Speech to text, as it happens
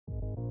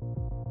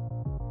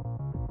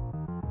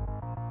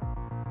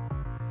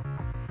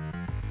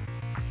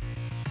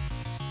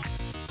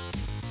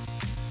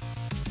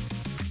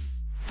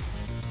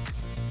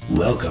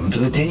Welcome to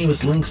the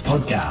Tenuous Links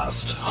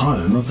podcast,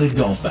 home of the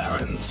Golf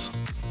Barons.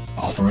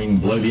 Offering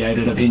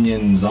bloviated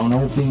opinions on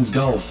all things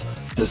golf,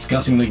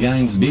 discussing the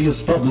game's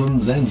biggest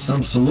problems and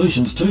some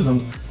solutions to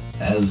them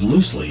as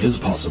loosely as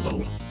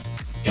possible.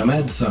 Come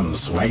add some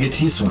swagger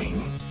to your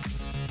swing.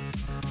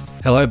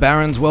 Hello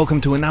Barons, welcome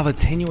to another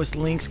Tenuous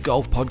Links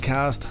golf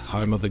podcast,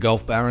 home of the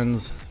Golf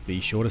Barons. Be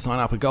sure to sign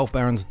up at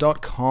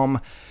golfbarons.com.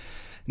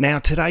 Now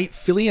today,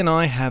 Philly and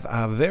I have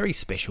a very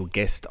special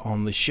guest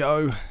on the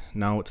show.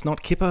 No, it's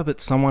not Kipper, but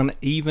someone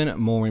even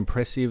more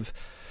impressive.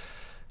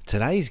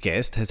 Today's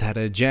guest has had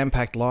a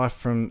jam-packed life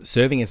from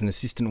serving as an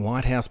assistant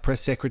White House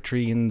press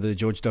secretary in the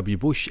George W.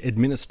 Bush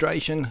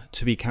administration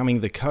to becoming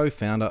the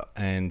co-founder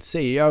and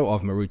CEO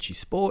of Marucci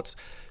Sports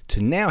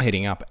to now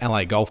heading up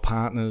LA Golf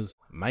Partners,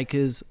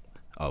 makers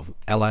of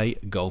LA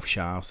Golf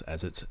Shafts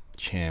as its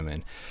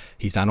chairman.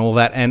 He's done all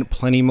that and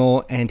plenty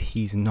more, and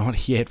he's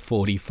not yet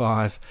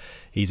 45.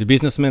 He's a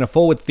businessman, a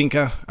forward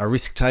thinker, a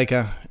risk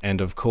taker, and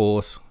of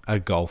course, a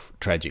golf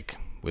tragic.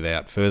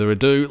 Without further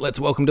ado, let's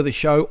welcome to the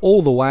show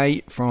all the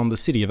way from the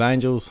City of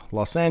Angels,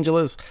 Los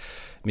Angeles,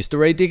 Mr.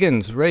 Reid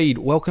Diggins. Reid,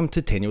 welcome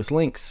to Tenuous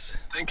Links.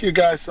 Thank you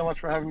guys so much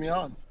for having me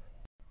on.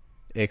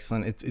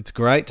 Excellent. It's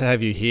great to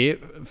have you here.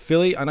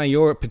 Philly, I know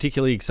you're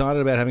particularly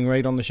excited about having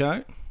Reid on the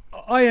show.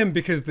 I am,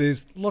 because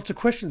there's lots of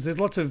questions. There's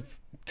lots of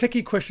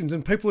techie questions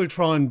and people who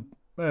try and,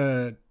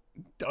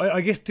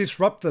 I guess,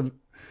 disrupt the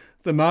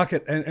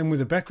market and with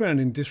a background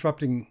in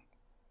disrupting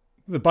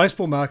the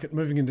baseball market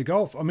moving into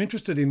golf. I'm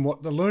interested in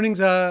what the learnings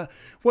are,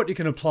 what you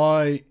can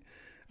apply,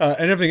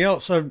 and everything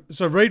else.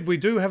 So Reid, we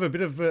do have a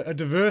bit of a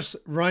diverse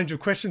range of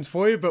questions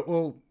for you, but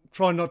we'll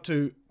try not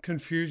to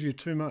confuse you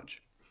too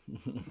much.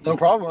 No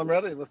problem. I'm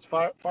ready. Let's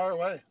fire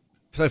away.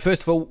 So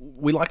first of all,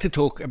 we like to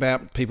talk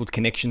about people's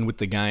connection with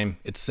the game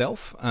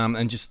itself,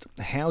 and just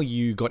how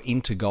you got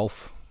into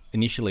golf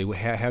initially,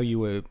 how you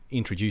were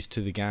introduced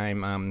to the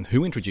game,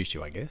 who introduced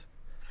you, I guess.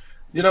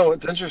 You know,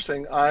 it's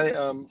interesting.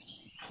 I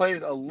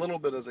played a little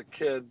bit as a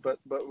kid, but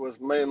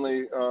was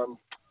mainly I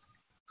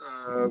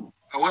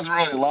wasn't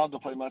really allowed to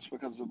play much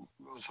because it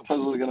was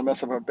supposedly going to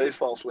mess up our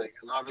baseball swing.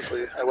 And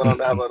obviously, I went on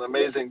to have an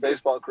amazing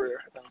baseball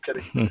career. No, I'm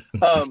kidding.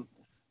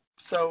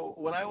 So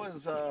when I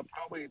was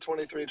probably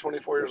 23,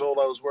 24 years old,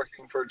 I was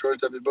working for George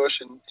W. Bush,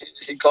 and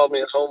he called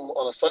me at home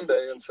on a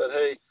Sunday and said,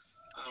 "Hey,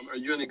 are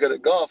you any good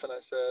at golf?" And I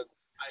said,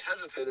 I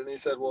hesitated, and he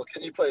said, "Well,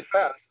 can you play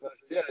fast?" And I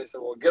said, "Yeah." He said,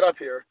 "Well, get up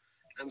here."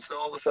 And so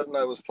all of a sudden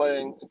I was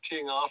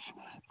teeing off.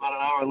 About an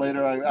hour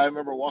later, I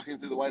remember walking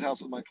through the White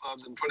House with my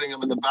clubs and putting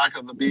them in the back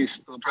of the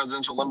Beast, the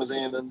presidential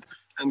limousine, and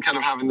kind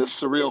of having this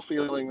surreal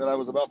feeling that I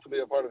was about to be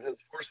a part of his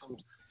foursome.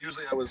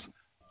 Usually I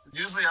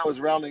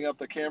was rounding up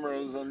the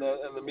cameras and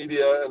the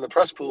media and the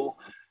press pool.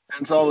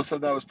 And so all of a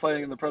sudden I was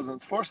playing in the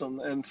president's foursome.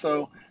 And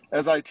so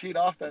as I teed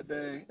off that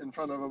day in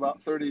front of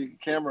about 30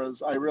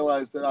 cameras, I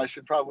realized that I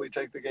should probably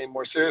take the game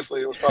more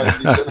seriously. It was probably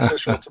be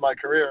beneficial to my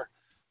career.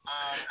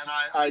 And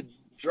I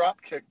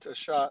drop kicked a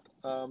shot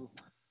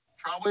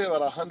probably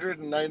about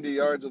 190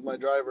 yards with my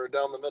driver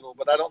down the middle,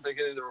 but I don't think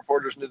any of the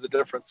reporters knew the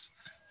difference.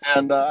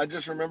 And I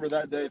just remember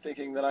that day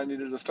thinking that I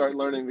needed to start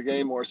learning the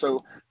game more.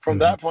 So from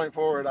that point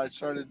forward, I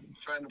started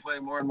trying to play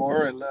more and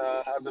more, and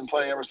I've been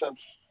playing ever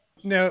since.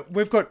 Now,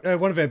 we've got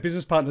one of our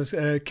business partners,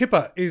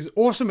 Kipper, is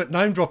awesome at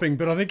name dropping,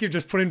 but I think you've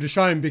just put him to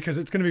shame because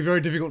it's going to be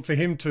very difficult for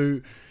him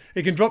to...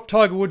 He can drop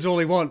Tiger Woods all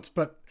he wants,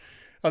 but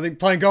I think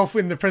playing golf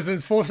in the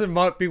president's foursome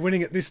might be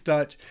winning at this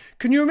stage.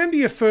 Can you remember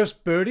your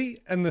first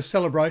birdie and the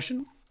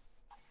celebration?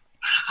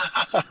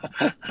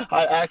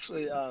 I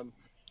actually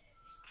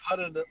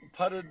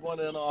putted one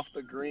in off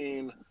the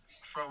green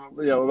from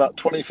about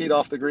 20 feet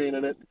off the green,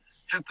 and it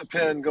hit the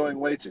pin going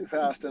way too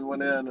fast and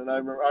went in. And I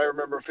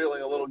remember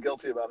feeling a little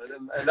guilty about it.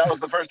 And that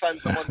was the first time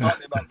someone taught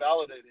me about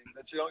validating,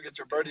 that you don't get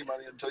your birdie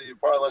money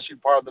unless you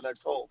par the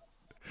next hole.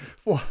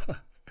 Well,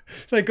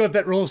 thank God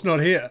that rule's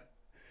not here.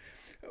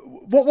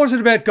 What was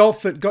it about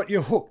golf that got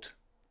you hooked?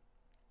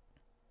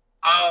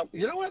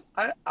 You know what?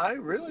 I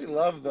really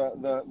love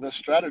the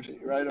strategy,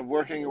 right, of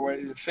working your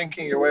way,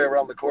 thinking your way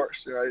around the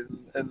course, right,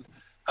 and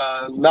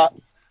not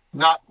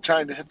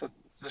trying to hit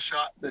the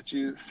shot that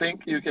you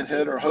think you can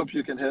hit or hope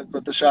you can hit,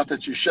 but the shot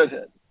that you should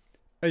hit.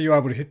 Are you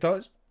able to hit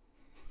those?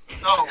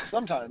 No,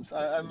 sometimes.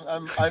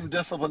 I'm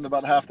disciplined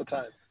about half the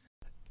time.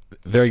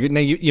 Very good.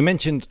 Now, you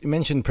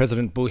mentioned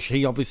President Bush.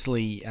 He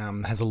obviously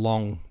has a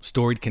long,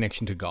 storied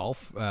connection to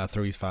golf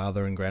through his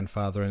father and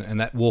grandfather,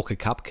 and that Walker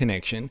Cup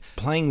connection.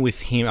 Playing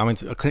with him, I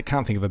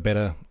can't think of a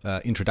better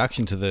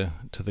introduction to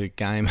the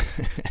game,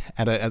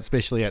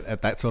 especially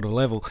at that sort of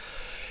level.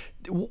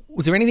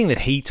 Was there anything that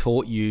he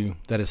taught you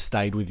that has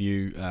stayed with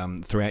you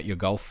throughout your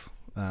golf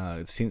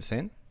since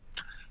then?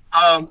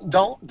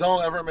 Don't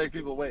ever make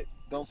people wait.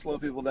 Don't slow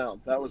people down.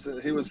 That was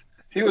it. He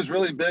was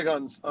really big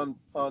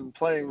on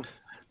playing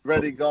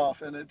ready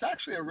golf, and it's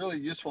actually a really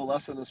useful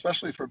lesson,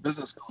 especially for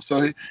business golf.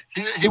 So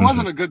he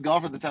wasn't a good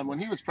golfer at the time. When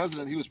he was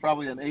president, he was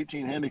probably an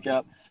 18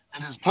 handicap,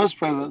 and his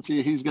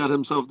post-presidency, he's got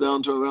himself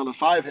down to around a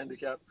 5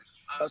 handicap.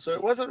 So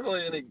it wasn't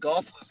really any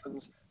golf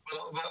lessons, but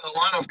a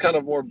lot of kind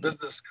of more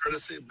business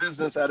courtesy,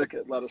 business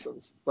etiquette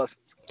lessons.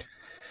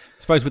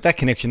 suppose with that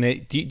connection there,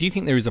 do you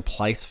think there is a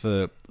place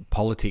for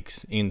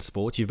politics in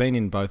sports? You've been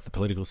in both the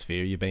political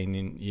sphere, you're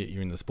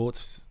in the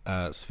sports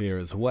sphere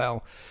as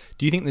well.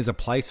 Do you think there's a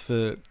place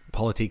for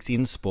politics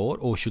in sport,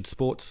 or should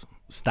sports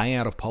stay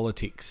out of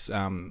politics?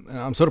 And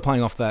I'm sort of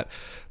playing off that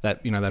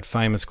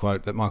famous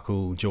quote, that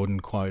Michael Jordan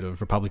quote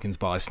of Republicans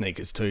buy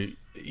sneakers too.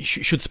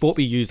 Should sport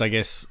be used, I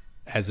guess,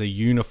 as a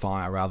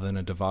unifier rather than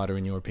a divider,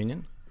 in your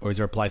opinion? Or is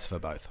there a place for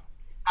both?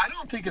 I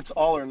don't think it's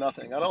all or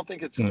nothing. I don't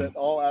think it's that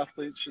all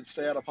athletes should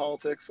stay out of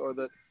politics, or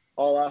that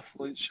all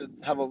athletes should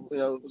have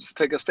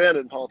take a stand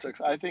in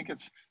politics. I think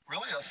it's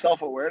really a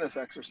self-awareness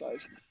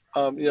exercise.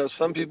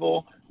 Some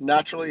people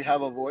naturally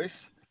have a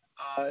voice,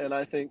 and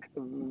I think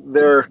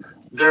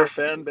their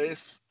fan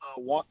base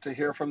want to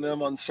hear from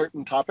them on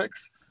certain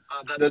topics.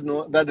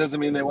 That doesn't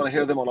mean they want to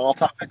hear them on all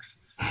topics.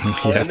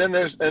 And then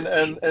there's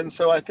and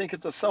so I think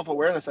it's a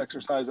self-awareness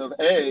exercise of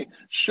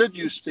should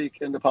you speak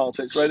into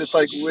politics, right? It's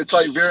like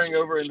veering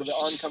over into the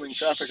oncoming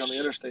traffic on the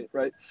interstate,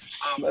 right?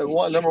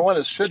 Number one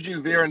is, should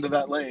you veer into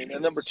that lane?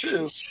 And number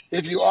two,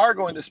 if you are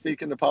going to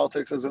speak into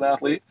politics as an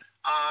athlete,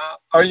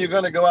 are you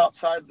going to go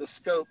outside the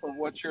scope of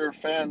what your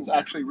fans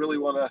actually really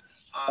want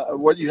to,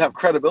 what you have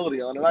credibility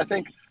on? And I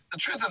think the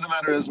truth of the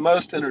matter is,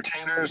 most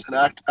entertainers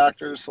and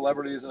actors,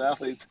 celebrities, and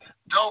athletes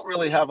don't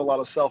really have a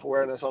lot of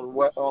self-awareness on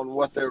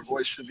what their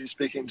voice should be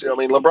speaking to. I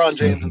mean, LeBron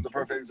James is a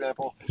perfect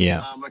example.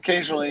 Yeah.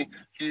 Occasionally,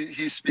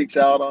 he speaks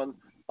out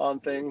on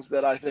things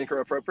that I think are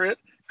appropriate,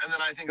 and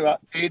then I think about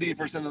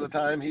 80% of the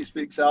time he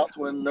speaks out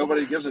when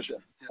nobody gives a shit.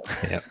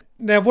 Yep.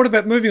 Now, what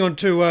about moving on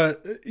to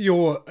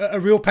your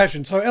real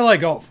passion? So, LA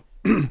Golf,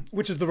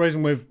 which is the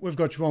reason we've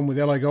got you on with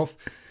LA Golf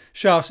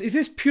Shafts. Is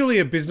this purely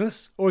a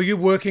business, or are you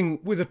working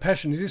with a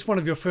passion? Is this one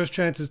of your first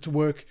chances to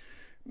work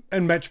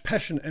and match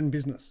passion and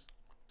business?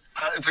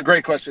 It's a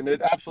great question.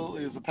 It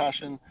absolutely is a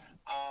passion.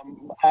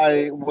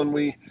 When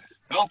we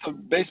built the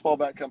baseball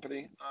bat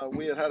company,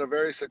 we had a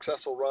very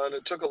successful run.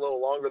 It took a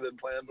little longer than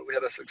planned, but we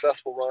had a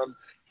successful run.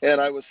 And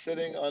I was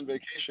sitting on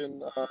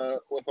vacation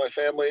with my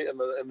family in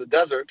the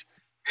desert,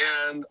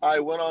 and I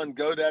went on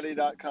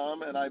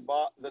GoDaddy.com and I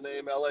bought the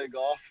name LA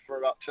Golf for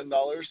about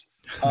 $10.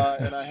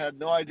 And I had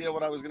no idea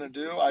what I was going to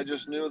do. I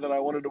just knew that I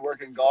wanted to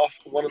work in golf.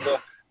 One of the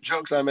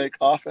jokes I make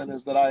often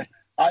is that I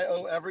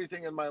owe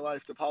everything in my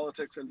life to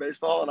politics and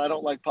baseball, and I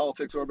don't like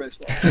politics or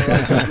baseball. So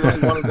I just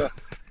really wanted to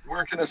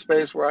work in a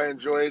space where I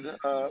enjoyed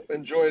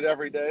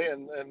every day,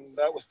 and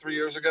that was 3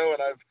 years ago,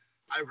 and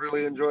I've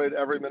really enjoyed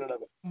every minute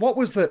of it. What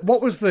was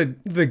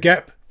the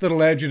gap that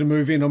allowed you to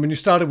move in? I mean, you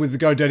started with the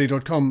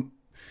GoDaddy.com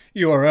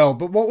URL,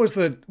 but what was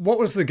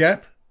the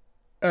gap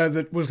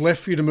that was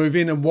left for you to move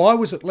in, and why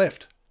was it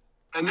left?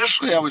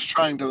 Initially, I was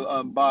trying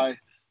to buy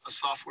a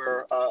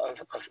software,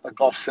 a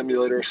golf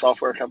simulator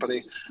software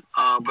company,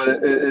 but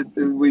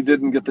we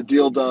didn't get the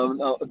deal done.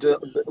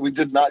 We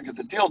did not get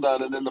the deal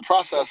done, and in the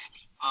process,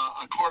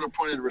 a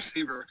court-appointed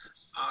receiver,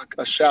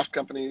 a shaft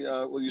company,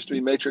 what used to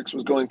be Matrix,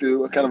 was going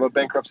through a kind of a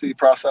bankruptcy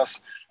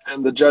process,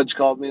 and the judge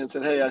called me and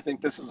said, "Hey, I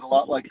think this is a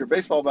lot like your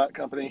baseball bat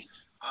company."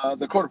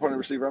 The court-appointed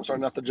receiver, I'm sorry,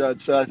 not the judge.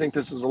 So I think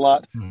this is a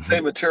lot,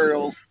 same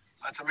materials.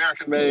 It's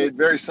American-made,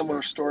 very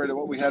similar story to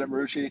what we had at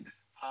Marucci.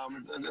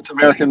 It's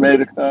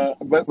American-made,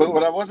 but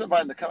when I wasn't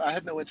buying the company, I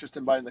had no interest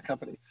in buying the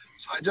company.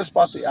 So I just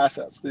bought the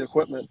assets, the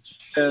equipment,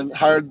 and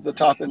hired the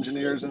top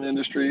engineers in the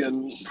industry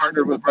and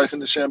partnered with Bryson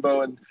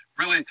DeChambeau and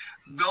really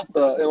built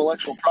the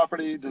intellectual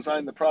property,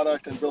 designed the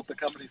product, and built the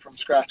company from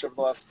scratch over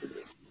the last 3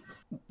 years.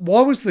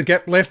 Why was the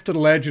gap left that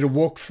allowed you to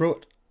walk through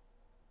it?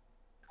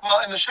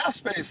 Well, in the shaft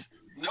space,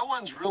 no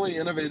one's really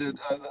innovated.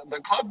 The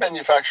club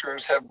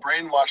manufacturers have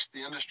brainwashed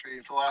the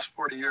industry for the last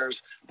 40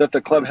 years that the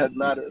club head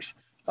matters.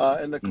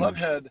 And the club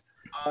head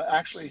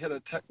actually hit a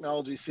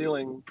technology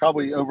ceiling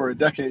probably over a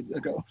decade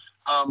ago.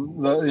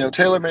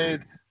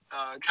 TaylorMade,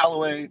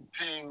 Callaway,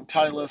 Ping,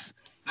 Titleist,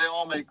 they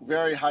all make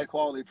very high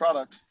quality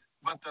products,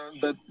 but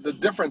the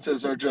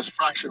differences are just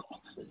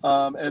fractional.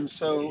 And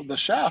so the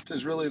shaft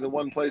is really the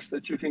one place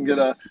that you can get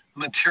a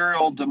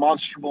material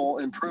demonstrable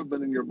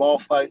improvement in your ball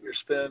flight, your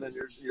spin, and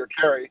your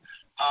carry.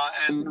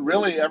 And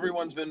really,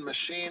 everyone's been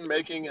machine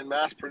making and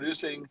mass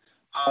producing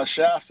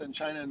shafts in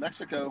China and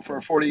Mexico for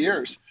 40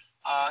 years.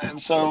 And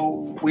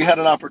so we had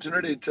an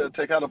opportunity to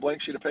take out a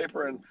blank sheet of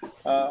paper, and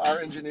our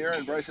engineer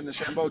and Bryson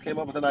DeChambeau came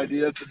up with an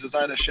idea to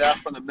design a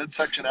shaft from the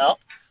midsection out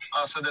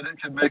so that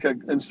it could make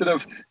instead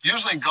of,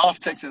 usually golf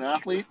takes an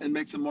athlete and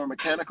makes them more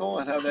mechanical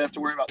and they have to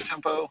worry about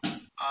tempo.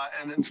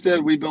 And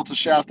instead, we built a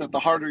shaft that the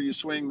harder you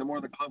swing, the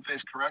more the club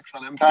face corrects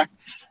on impact.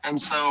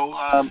 And so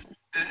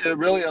it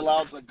really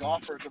allowed the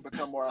golfer to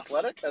become more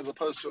athletic as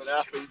opposed to an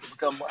athlete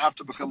to have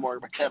to become more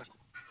mechanical.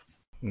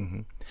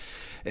 Mm-hmm.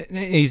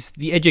 Is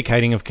the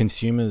educating of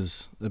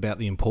consumers about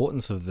the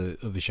importance of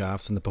the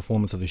shafts and the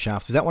performance of the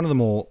shafts, is that one of the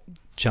more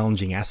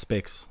challenging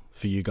aspects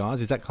for you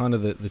guys? Is that kind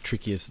of the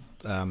trickiest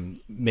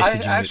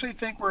messaging? I actually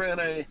think we're in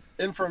a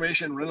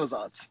information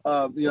renaissance.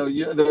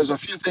 There's a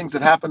few things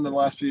that happened in the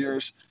last few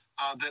years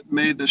that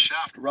made the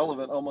shaft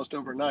relevant almost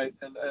overnight,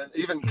 and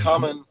even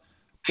common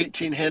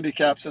 18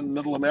 handicaps in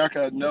Middle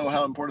America know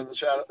how important the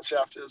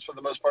shaft is for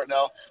the most part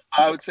now.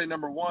 I would say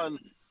number one,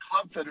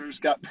 club fitters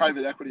got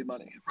private equity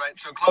money, right?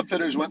 So club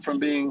fitters went from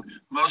being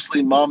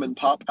mostly mom and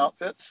pop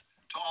outfits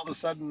to all of a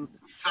sudden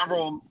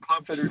several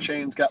club fitter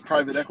chains got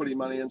private equity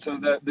money, and so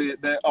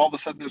that all of a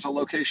sudden there's a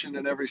location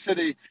in every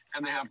city,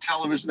 and they have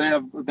television,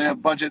 they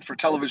have budget for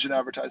television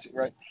advertising,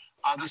 right?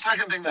 The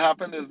second thing that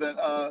happened is that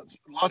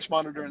launch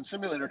monitor and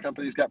simulator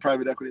companies got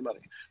private equity money,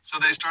 so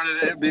they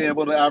started being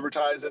able to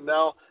advertise, and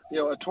now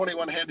a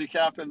 21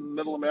 handicap in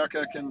Middle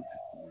America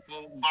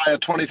will buy a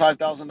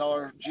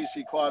 $25,000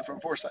 GC quad from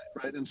Foresight,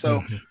 right? And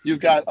so you've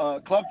got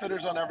club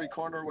fitters on every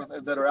corner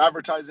that are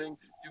advertising.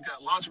 You've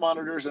got launch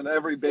monitors in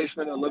every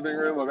basement and living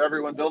room of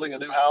everyone building a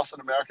new house in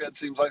America. It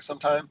seems like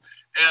sometime,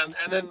 and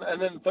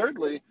then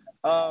thirdly,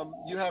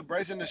 you have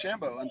Bryson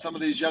DeChambeau and some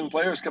of these young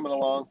players coming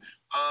along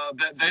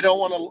that they don't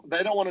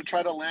want to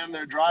try to land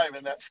their drive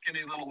in that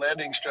skinny little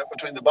landing strip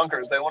between the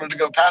bunkers. They wanted to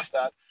go past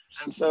that,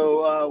 and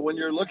so when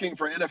you're looking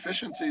for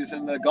inefficiencies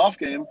in the golf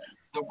game,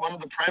 one of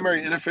the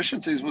primary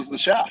inefficiencies was the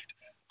shaft.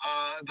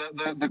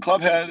 The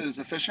club head is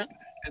efficient.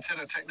 It's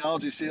hit a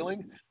technology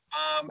ceiling.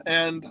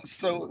 And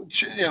so,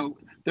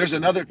 there's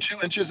another 2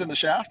 inches in the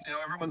shaft.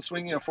 Everyone's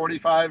swinging a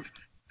 45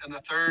 and a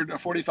third, a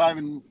 45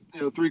 and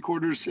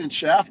 3/4 inch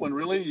shaft when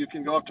really you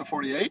can go up to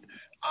 48.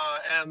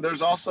 And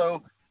there's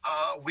also,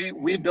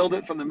 we build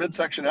it from the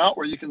midsection out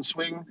where you can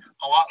swing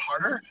a lot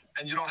harder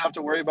and you don't have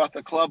to worry about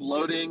the club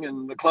loading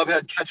and the club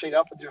head catching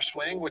up with your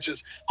swing, which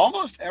is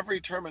almost every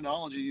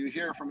terminology you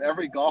hear from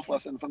every golf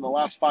lesson from the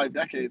last 5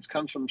 decades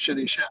comes from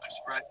shitty shafts,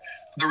 right?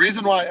 The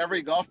reason why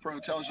every golf pro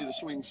tells you to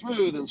swing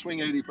smooth and swing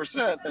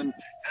 80% and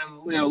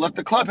let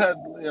the club head,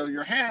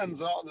 your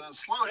hands, all the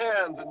slow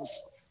hands and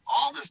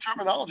all this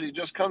terminology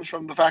just comes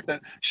from the fact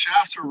that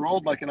shafts are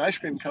rolled like an ice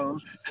cream cone,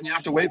 and you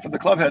have to wait for the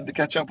club head to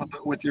catch up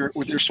with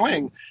your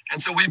swing.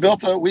 And so we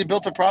built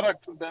a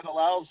product that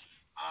allows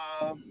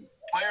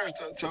players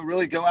to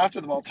really go after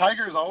the ball.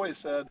 Tiger's always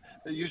said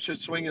that you should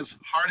swing as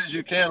hard as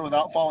you can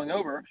without falling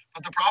over,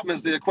 but the problem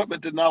is the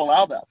equipment did not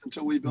allow that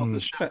until we built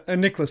this shaft. And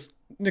Nicholas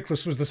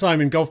was the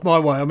same in Golf My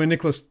Way. I mean,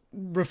 Nicholas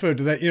referred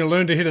to that,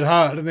 learn to hit it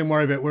hard and then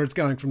worry about where it's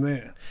going from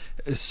there.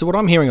 So what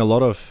I'm hearing a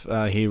lot of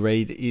here,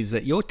 Reed, is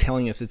that you're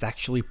telling us it's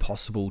actually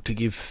possible to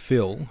give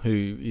Phil,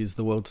 who is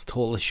the world's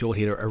tallest short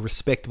hitter, a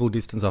respectable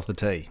distance off the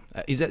tee.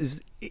 Is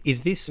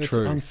this That's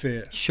true?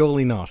 Unfair.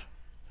 Surely not.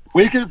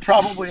 We could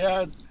probably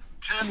add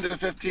 10 to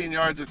 15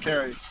 yards of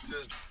carry.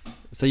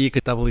 So you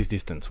could double his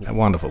distance.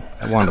 Wonderful.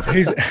 Wonderful.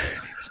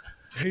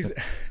 He's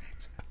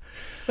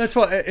that's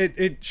why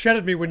it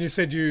shattered me when you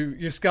said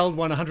you sculled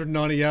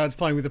 190 yards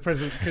playing with the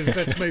president, because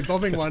that's me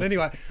bombing one.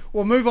 Anyway,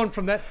 we'll move on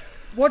from that.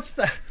 What's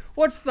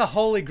the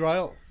holy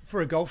grail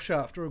for a golf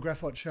shaft or a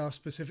graphite shaft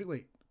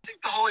specifically? I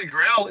think the holy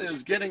grail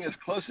is getting as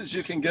close as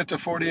you can get to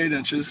 48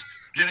 inches,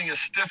 getting as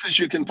stiff as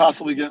you can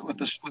possibly get with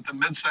the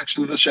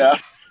midsection of the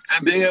shaft,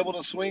 and being able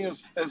to swing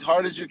as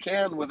hard as you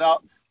can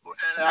without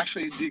and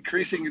actually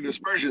decreasing your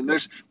dispersion.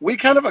 We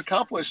kind of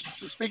accomplished,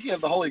 speaking of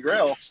the Holy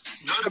Grail,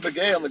 Nota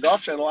Begay on the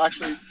Golf Channel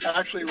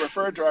actually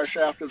referred to our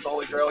shaft as the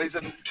Holy Grail. He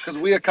said, because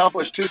we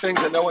accomplished 2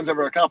 things that no one's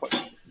ever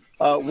accomplished.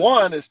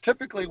 One is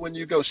typically when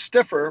you go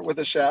stiffer with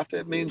a shaft,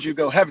 it means you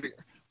go heavier.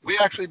 We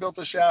actually built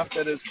a shaft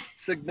that is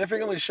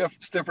significantly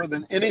stiffer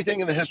than anything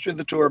in the history of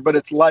the tour, but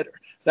it's lighter.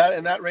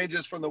 That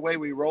ranges from the way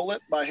we roll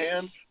it by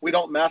hand. We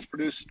don't mass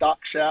produce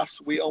stock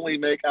shafts. We only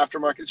make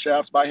aftermarket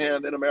shafts by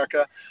hand in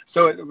America.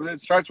 So it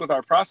starts with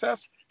our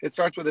process. It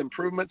starts with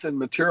improvements in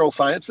material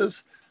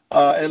sciences,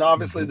 and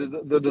obviously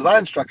the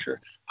design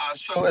structure.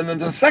 And then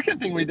the second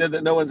thing we did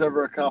that no one's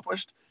ever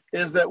accomplished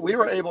is that we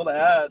were able to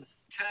add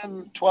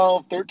 10,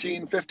 12,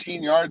 13,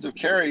 15 yards of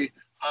carry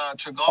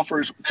to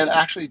golfers and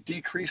actually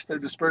decrease their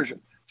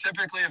dispersion.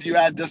 Typically, if you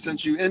add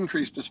distance, you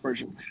increase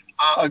dispersion.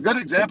 A good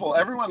example,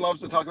 everyone loves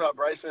to talk about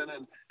Bryson,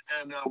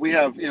 and we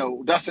have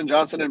Dustin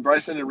Johnson and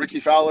Bryson and Ricky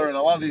Fowler and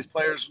a lot of these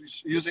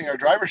players using our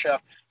driver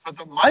shaft.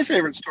 But my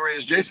favorite story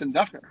is Jason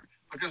Duffner,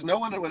 because no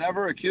one would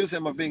ever accuse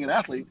him of being an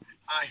athlete.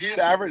 He had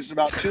averaged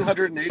about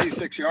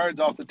 286 yards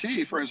off the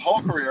tee for his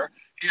whole career.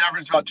 He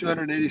averaged about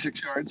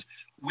 286 yards.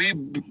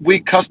 We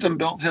custom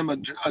built him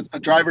a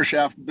driver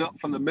shaft built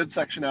from the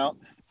midsection out.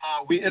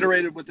 We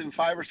iterated with him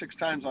 5 or 6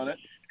 times on it,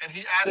 and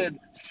he added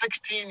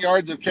 16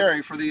 yards of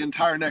carry for the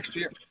entire next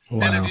year.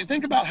 Wow. And if you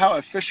think about how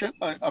efficient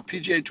a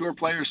PGA Tour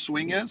player's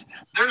swing is,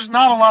 there's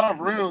not a lot of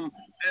room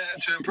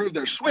to improve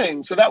their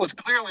swing. So that was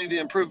clearly the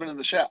improvement in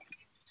the shaft.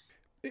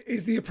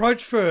 Is the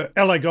approach for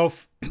LA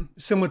Golf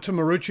similar to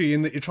Marucci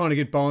in that you're trying to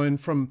get buy-in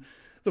from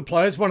the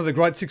players? One of the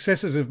great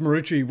successes of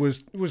Marucci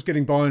was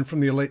getting buy-in from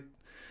the elite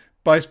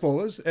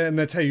baseballers, and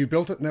that's how you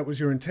built it, and that was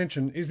your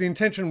intention. Is the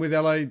intention with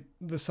LA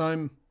the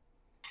same?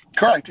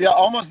 Correct. Yeah,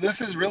 almost.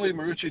 This is really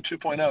Marucci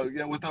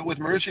 2.0. With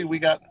Marucci, we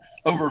got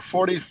over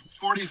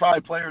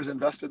 45 players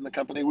invested in the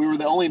company. We were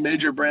the only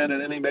major brand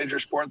in any major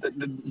sport that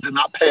did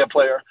not pay a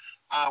player.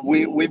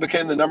 We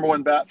became the number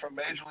 1 bat from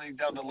Major League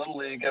down to Little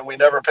League, and we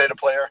never paid a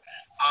player.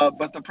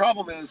 But the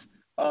problem is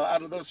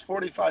out of those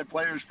 45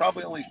 players,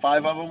 probably only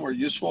 5 of them were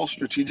useful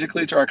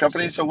strategically to our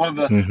company. So one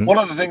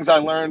of the things I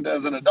learned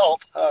as an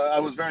adult, I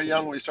was very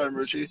young when we started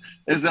Marucci,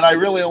 is that I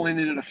really only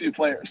needed a few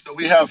players. So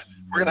we're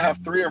going to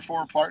have 3 or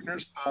 4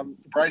 partners.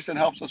 Bryson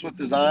helps us with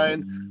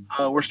design.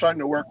 We're starting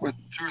to work with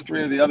 2 or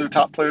 3 of the other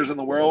top players in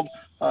the world.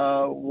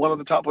 One of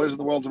the top players in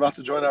the world is about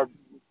to join our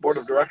board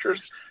of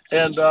directors.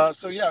 And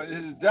so, yeah, it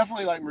is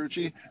definitely like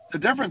Marucci. The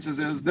difference is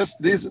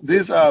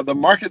the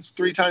market's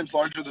 3 times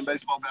larger than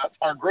baseball bats.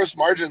 Our gross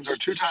margins are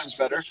 2 times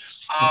better.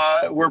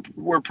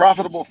 We're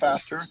profitable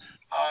faster.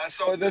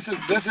 So this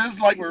is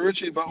like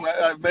Marucci, but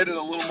I've made it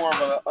a little more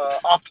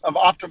of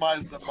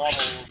optimized the model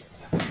a little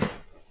bit.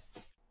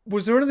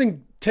 Was there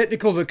anything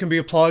technical that can be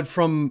applied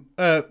from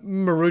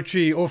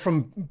Marucci or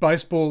from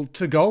baseball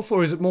to golf,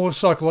 or is it more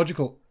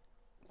psychological?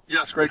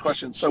 Yes, great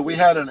question. So we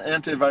had an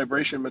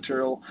anti-vibration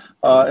material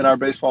in our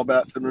baseball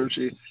bat to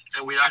Marucci,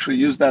 and we actually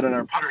used that in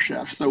our putter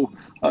shaft. So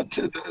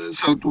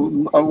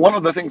one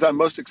of the things I'm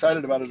most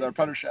excited about is our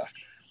putter shaft.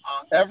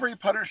 Every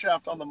putter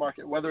shaft on the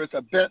market, whether it's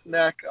a bent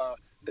neck,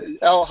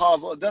 L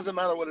hosel, it doesn't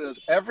matter what it is.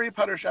 Every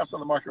putter shaft on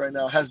the market right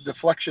now has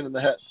deflection in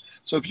the head.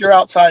 So if you're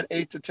outside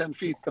 8 to 10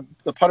 feet,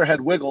 the putter head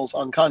wiggles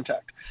on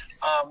contact.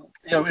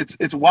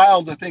 It's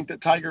wild to think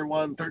that Tiger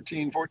won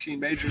 13, 14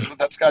 majors with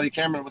that Scotty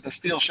Cameron with a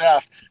steel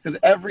shaft, because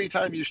every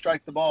time you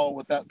strike the ball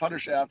with that putter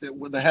shaft,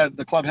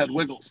 the club head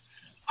wiggles.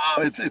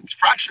 It's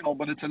fractional,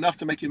 but it's enough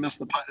to make you miss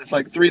the putt. It's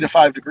like 3 to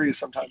 5 degrees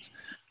sometimes.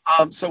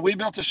 So we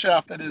built a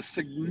shaft that is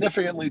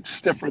significantly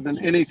stiffer than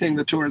anything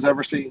the tour has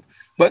ever seen.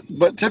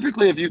 But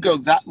typically, if you go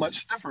that much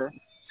stiffer,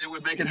 it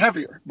would make it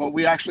heavier. But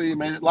we actually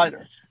made it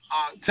lighter.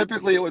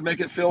 Typically, it would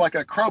make it feel like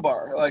a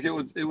crowbar, like it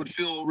would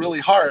feel really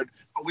hard.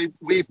 But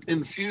we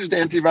infused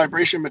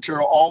anti-vibration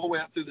material all the way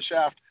up through the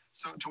shaft,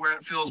 so to where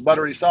it feels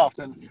buttery soft.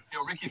 And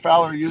Ricky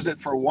Fowler used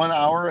it for 1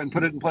 hour and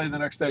put it in play the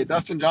next day.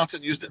 Dustin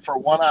Johnson used it for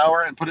 1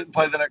 hour and put it in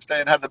play the next day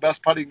and had the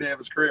best putting day of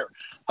his career.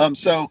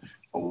 So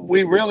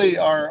we really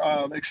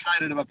are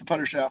excited about the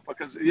putter shaft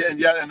because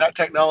and that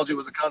technology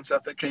was a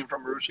concept that came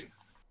from Marucci.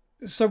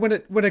 So when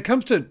it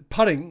comes to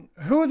putting,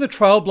 who are the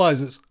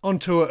trailblazers on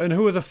tour and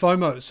who are the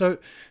FOMOs?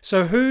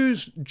 So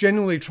who's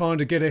generally trying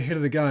to get ahead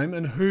of the game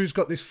and who's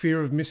got this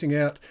fear of missing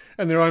out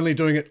and they're only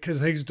doing it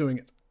because he's doing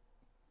it?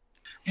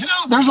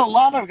 There's a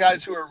lot of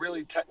guys who are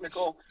really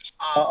technical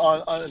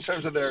in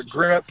terms of their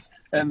grip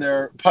and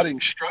their putting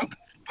stroke.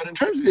 But in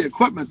terms of the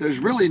equipment, there's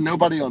really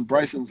nobody on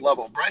Bryson's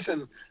level.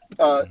 Bryson,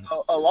 a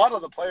lot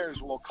of the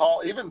players will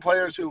call, even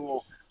players who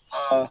will,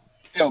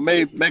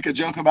 may make a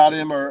joke about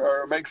him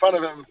or make fun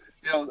of him.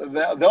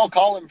 They'll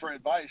call him for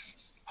advice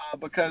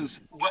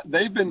because what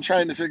they've been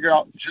trying to figure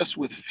out just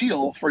with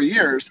feel for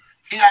years,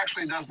 he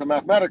actually does the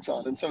mathematics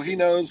on. And so he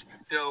knows,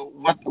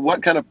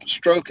 what kind of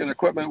stroke and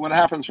equipment, what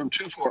happens from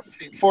 2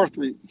 feet, 4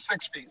 feet,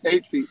 6 feet,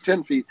 8 feet,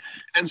 10 feet.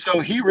 And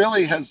so he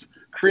really has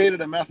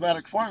created a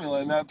mathematic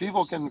formula, and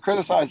people can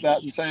criticize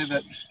that and say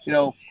that,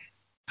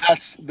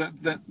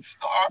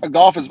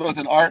 golf is both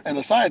an art and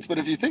a science. But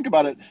if you think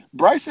about it,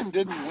 Bryson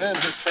didn't win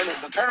his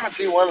tournament. The tournaments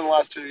he won in the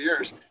last 2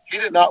 years, he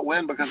did not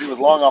win because he was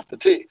long off the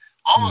tee.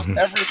 Almost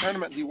every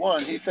tournament he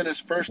won, he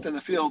finished first in the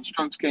field,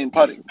 strokes gained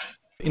putting.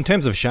 In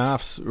terms of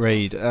shafts,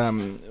 Reed,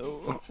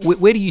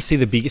 where do you see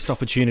the biggest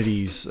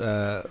opportunities,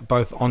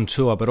 both on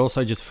tour but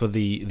also just for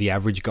the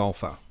average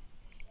golfer?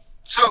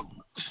 So,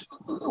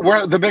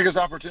 where the biggest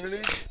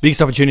opportunities?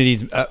 Biggest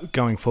opportunities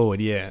going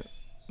forward, yeah,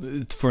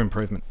 for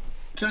improvement.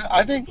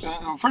 I think,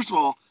 first of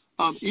all,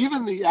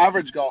 even the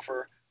average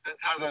golfer that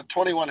has a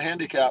 21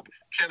 handicap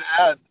can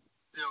add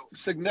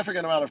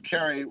significant amount of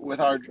carry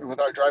with our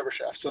driver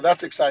shaft. So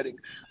that's exciting.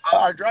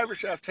 Our driver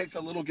shaft takes a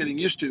little getting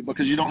used to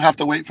because you don't have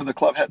to wait for the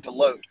club head to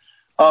load.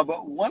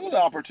 But one of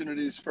the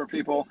opportunities for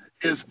people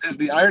is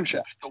the iron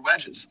shafts, the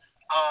wedges.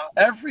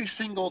 Every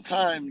single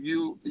time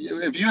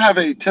if you have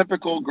a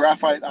typical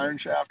graphite iron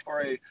shaft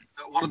or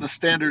one of the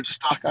standard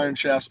stock iron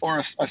shafts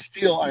or a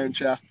steel iron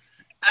shaft,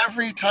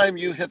 every time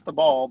you hit the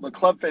ball, the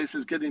club face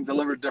is getting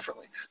delivered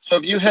differently. So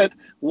if you hit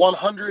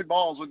 100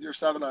 balls with your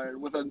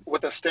 7-iron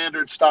with a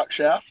standard stock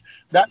shaft,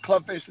 that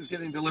club face is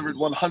getting delivered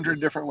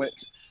 100 different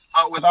ways.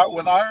 With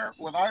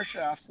our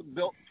shafts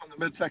built from the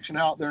midsection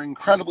out, they're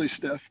incredibly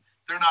stiff.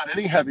 They're not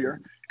any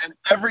heavier, and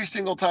every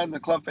single time the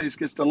club face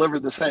gets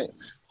delivered the same.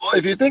 Well,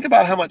 if you think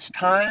about how much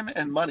time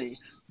and money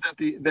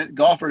that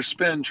golfers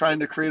spend trying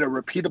to create a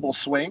repeatable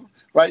swing,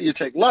 right? You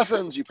take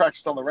lessons, you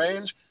practice on the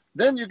range.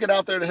 Then you get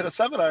out there to hit a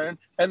 7-iron,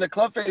 and the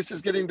club face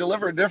is getting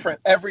delivered different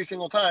every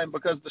single time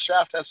because the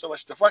shaft has so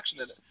much deflection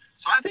in it.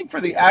 So I think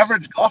for the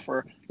average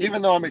golfer,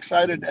 even though I'm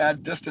excited to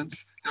add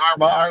distance,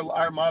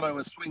 our motto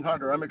is swing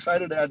harder. I'm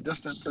excited to add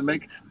distance and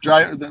make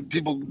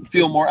people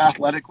feel more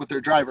athletic with their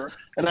driver.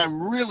 And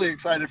I'm really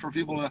excited for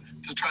people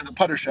to try the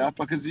putter shaft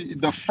because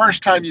the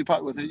first time you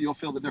putt with it, you'll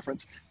feel the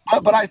difference.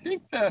 But I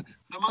think the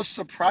most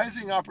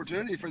surprising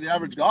opportunity for the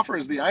average golfer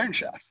is the iron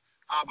shaft.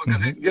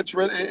 Because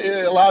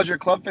it allows your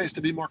club face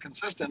to be more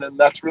consistent, and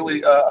that's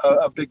really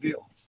a big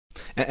deal.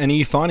 And are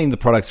you finding the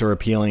products are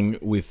appealing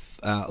with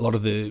a lot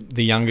of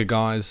the younger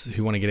guys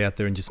who want to get out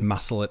there and just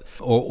muscle it,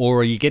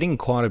 or are you getting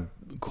quite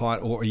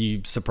or are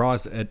you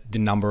surprised at the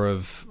number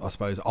of, I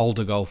suppose,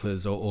 older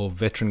golfers or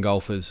veteran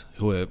golfers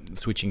who are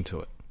switching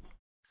to it?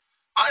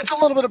 It's a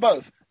little bit of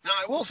both. Now,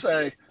 I will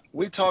say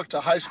we talk to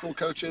high school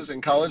coaches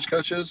and college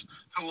coaches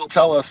who will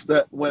tell us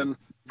that when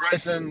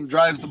Bryson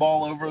drives the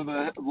ball over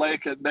the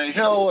lake at Bay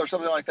Hill or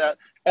something like that,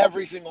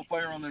 every single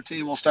player on their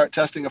team will start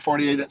testing a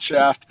 48-inch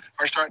shaft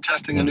or start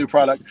testing a new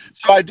product.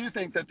 So I do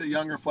think that the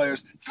younger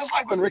players, just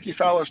like when Ricky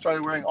Fowler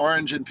started wearing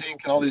orange and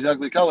pink and all these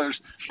ugly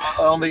colors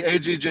on the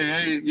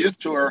AGJA Youth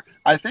Tour,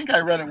 I think I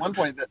read at one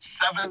point that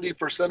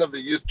 70% of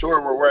the Youth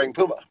Tour were wearing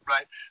Puma,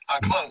 right,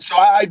 clothes. So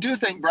I do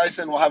think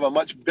Bryson will have a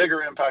much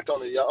bigger impact on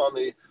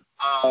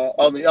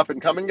the up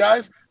and coming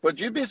guys.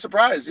 But you'd be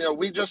surprised.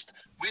 We just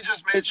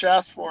made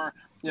shafts for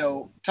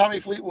Tommy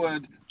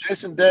Fleetwood,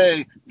 Jason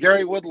Day,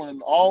 Gary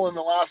Woodland, all in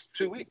the last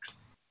 2 weeks.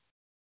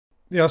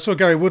 Yeah, I saw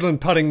Gary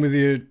Woodland putting with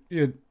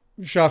your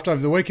shaft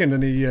over the weekend,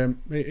 and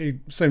he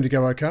seemed to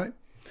go okay.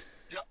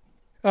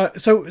 Yeah.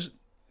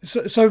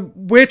 So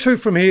where to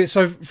from here?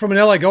 So from an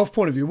LA Golf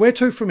point of view, where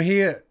to from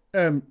here,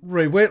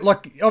 Ree?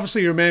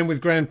 Obviously you're a man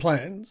with grand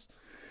plans,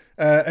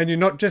 and you're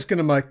not just going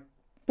to make.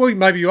 Well,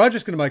 maybe you are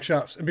just going to make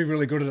shafts and be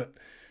really good at it,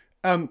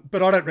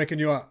 but I don't reckon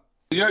you are.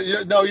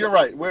 You're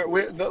right.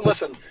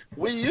 Listen,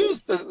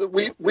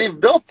 we've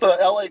built the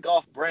LA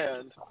Golf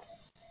brand.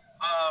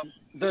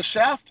 The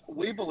shaft,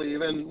 we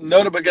believe, and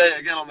Nota Begay,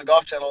 again, on the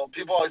Golf Channel,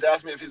 people always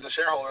ask me if he's a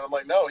shareholder. I'm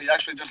like, no, he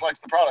actually just likes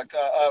the product.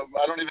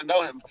 I don't even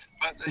know him.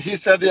 But he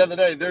said the other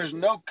day, there's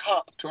no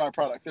comp to our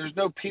product. There's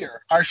no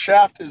peer. Our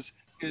shaft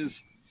is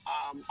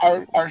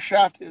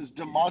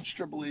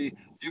demonstrably,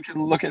 you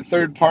can look at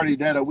third-party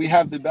data. We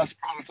have the best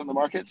product on the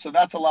market, so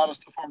that's allowed us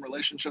to form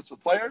relationships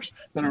with players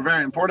that are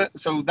very important.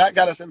 So that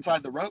got us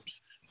inside the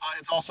ropes.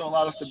 It's also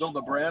allowed us to build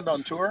a brand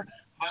on tour.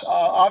 But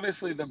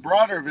obviously, the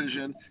broader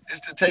vision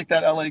is to take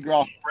that LA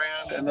Golf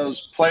brand and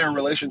those player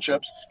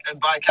relationships and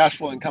buy cash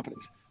flowing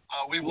companies.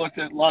 We've looked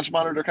at launch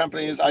monitor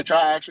companies. I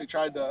actually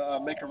tried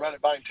to make a run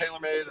at buying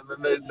TaylorMade,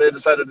 and then they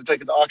decided to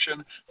take it to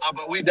auction.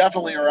 But we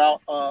definitely are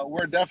out.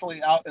 We're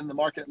definitely out in the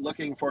market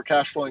looking for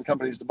cash flowing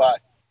companies to buy.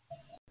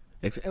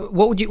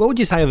 What would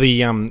you say are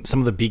the some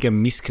of the bigger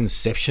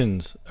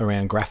misconceptions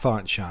around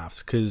graphite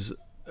shafts? Because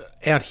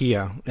out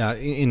here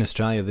in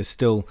Australia, there's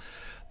still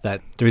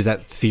there is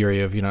that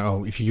theory of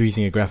if you're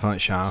using a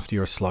graphite shaft,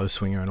 you're a slow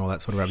swinger and all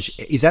that sort of rubbish.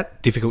 Is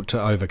that difficult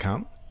to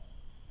overcome?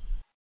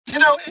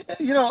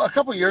 A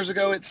couple of years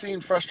ago, it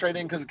seemed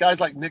frustrating because guys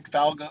like Nick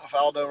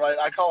Faldo, right?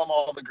 I call them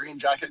all the green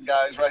jacket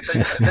guys, right?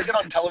 They get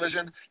on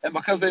television, and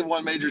because they've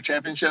won major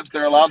championships,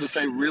 they're allowed to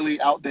say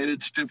really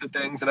outdated, stupid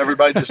things, and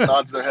everybody just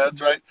nods their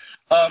heads, right?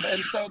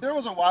 And so there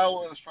was a while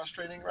where it was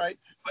frustrating, right?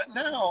 But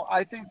now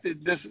I think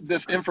that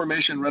this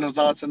information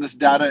renaissance and this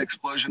data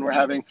explosion we're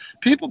having,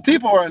 people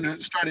are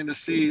starting to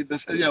see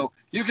this.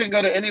 You can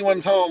go to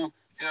anyone's home,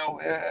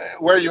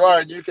 where you are,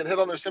 and you can hit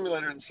on their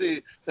simulator and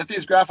see that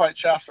these graphite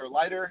shafts are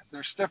lighter,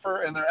 they're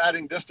stiffer, and they're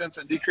adding distance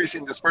and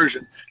decreasing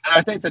dispersion. And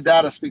I think the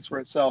data speaks for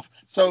itself.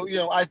 So,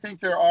 I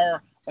think there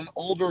are an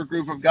older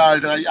group of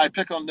guys, and I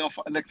pick on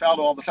Nick Faldo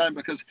all the time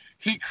because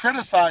he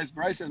criticized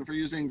Bryson for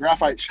using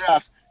graphite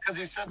shafts because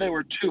he said they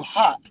were too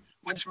hot,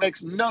 which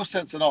makes no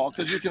sense at all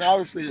because you can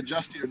obviously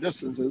adjust your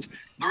distances.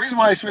 The reason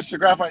why I switched to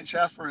graphite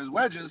shafts for his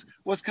wedges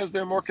was because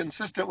they're more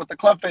consistent with the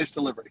club face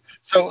delivery.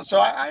 So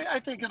I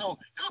think it'll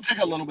take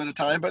a little bit of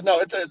time, but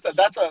no,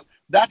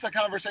 that's a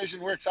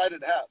conversation we're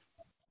excited to have.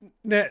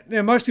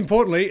 Now, most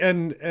importantly,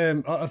 and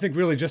I think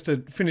really just to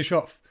finish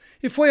off,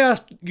 if we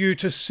asked you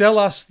to sell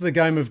us the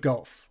game of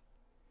golf,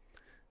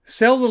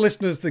 sell the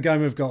listeners the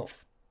game of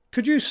golf,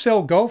 could you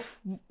sell golf?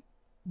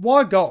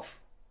 Why golf?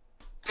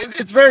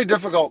 It's very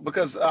difficult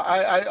because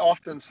I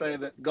often say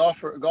that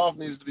golf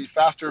needs to be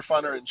faster,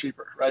 funner, and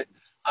cheaper, right?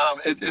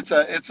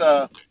 It's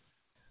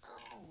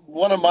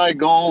one of my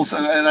goals,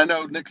 and I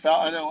know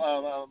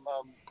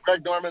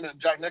Greg Norman and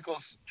Jack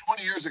Nicklaus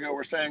 20 years ago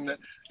were saying that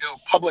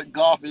public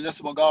golf,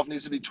 municipal golf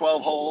needs to be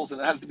 12 holes and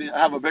it has to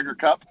have a bigger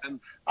cup, and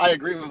I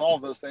agree with all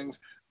of those things.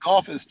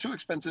 Golf is too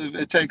expensive.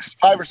 It takes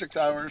 5 or 6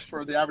 hours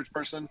for the average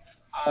person.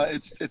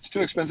 It's too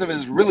expensive and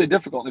it's really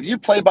difficult. If you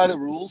play by the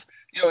rules,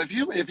 if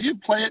you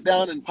play it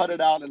down and putt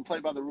it out and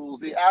play by the rules,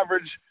 the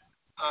average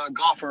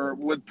golfer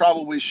would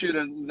probably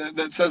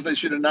that says they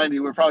shoot a 90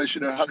 would probably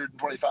shoot a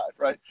 125,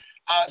 right?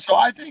 So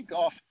I think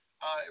golf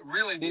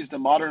really needs to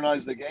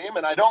modernize the game,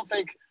 and I don't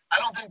think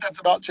that's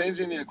about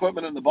changing the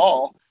equipment and the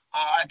ball.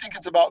 I think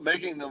it's about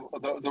making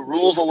the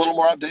rules a little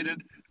more updated.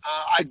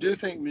 I do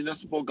think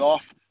municipal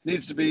golf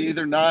needs to be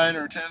either 9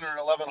 or 10 or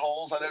 11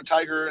 holes. I know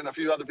Tiger and a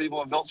few other people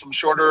have built some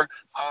shorter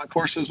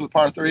courses with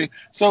par 3.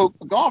 So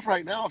golf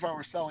right now, if I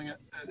were selling it,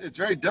 it's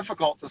very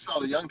difficult to sell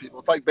to young people.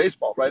 It's like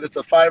baseball, right? It's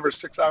a 5 or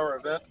 6 hour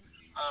event.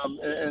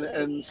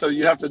 And so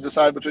you have to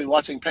decide between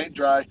watching paint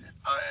dry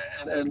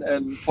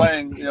and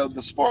playing,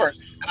 the sport.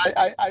 And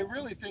I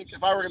really think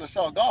if I were going to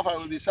sell golf, I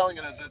would be selling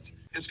it as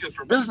it's good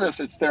for business.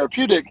 It's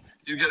therapeutic.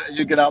 You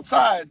get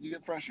outside, you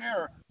get fresh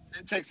air.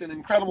 It takes an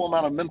incredible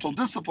amount of mental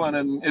discipline,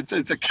 and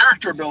it's a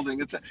character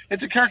building.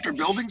 It's a character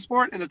building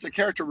sport, and it's a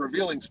character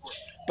revealing sport.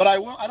 But I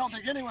don't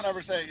think anyone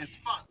ever say it's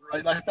fun,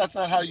 right? Like that's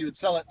not how you would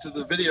sell it to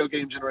the video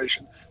game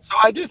generation. So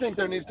I do think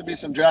there needs to be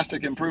some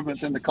drastic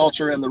improvements in the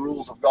culture and the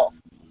rules of golf.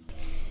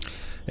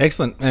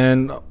 Excellent,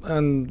 and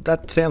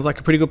that sounds like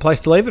a pretty good place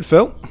to leave it,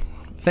 Phil.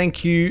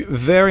 Thank you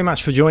very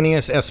much for joining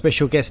us. Our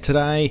special guest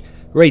today,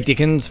 Reed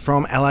Dickens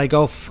from LA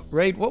Golf.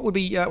 Reed, what would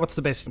be what's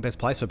the best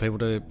place for people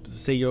to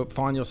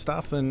find your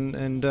stuff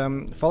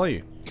and follow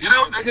you? You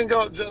know, they can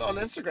go on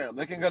Instagram.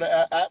 They can go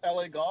to at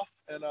LA Golf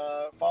and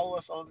follow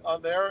us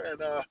on there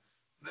and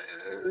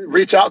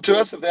reach out to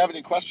us if they have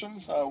any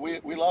questions.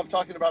 We love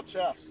talking about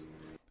shafts.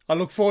 I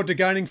look forward to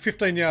gaining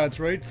 15 yards,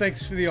 Reed.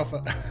 Thanks for the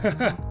offer.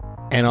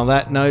 And on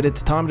that note,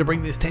 it's time to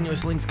bring this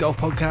Tenuous Links Golf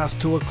podcast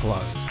to a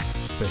close.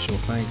 Special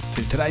thanks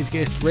to today's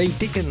guest, Reed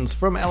Dickens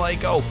from LA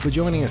Golf, for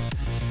joining us.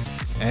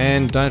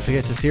 And don't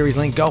forget to series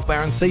link Golf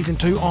Barons Season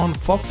 2 on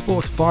Fox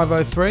Sports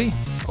 503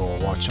 or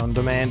watch on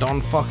demand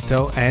on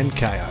Foxtel and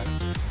KO.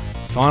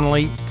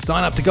 Finally,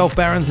 sign up to Golf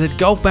Barons at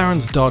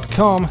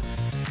golfbarons.com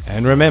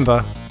and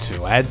remember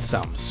to add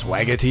some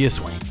swagger to your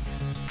swing.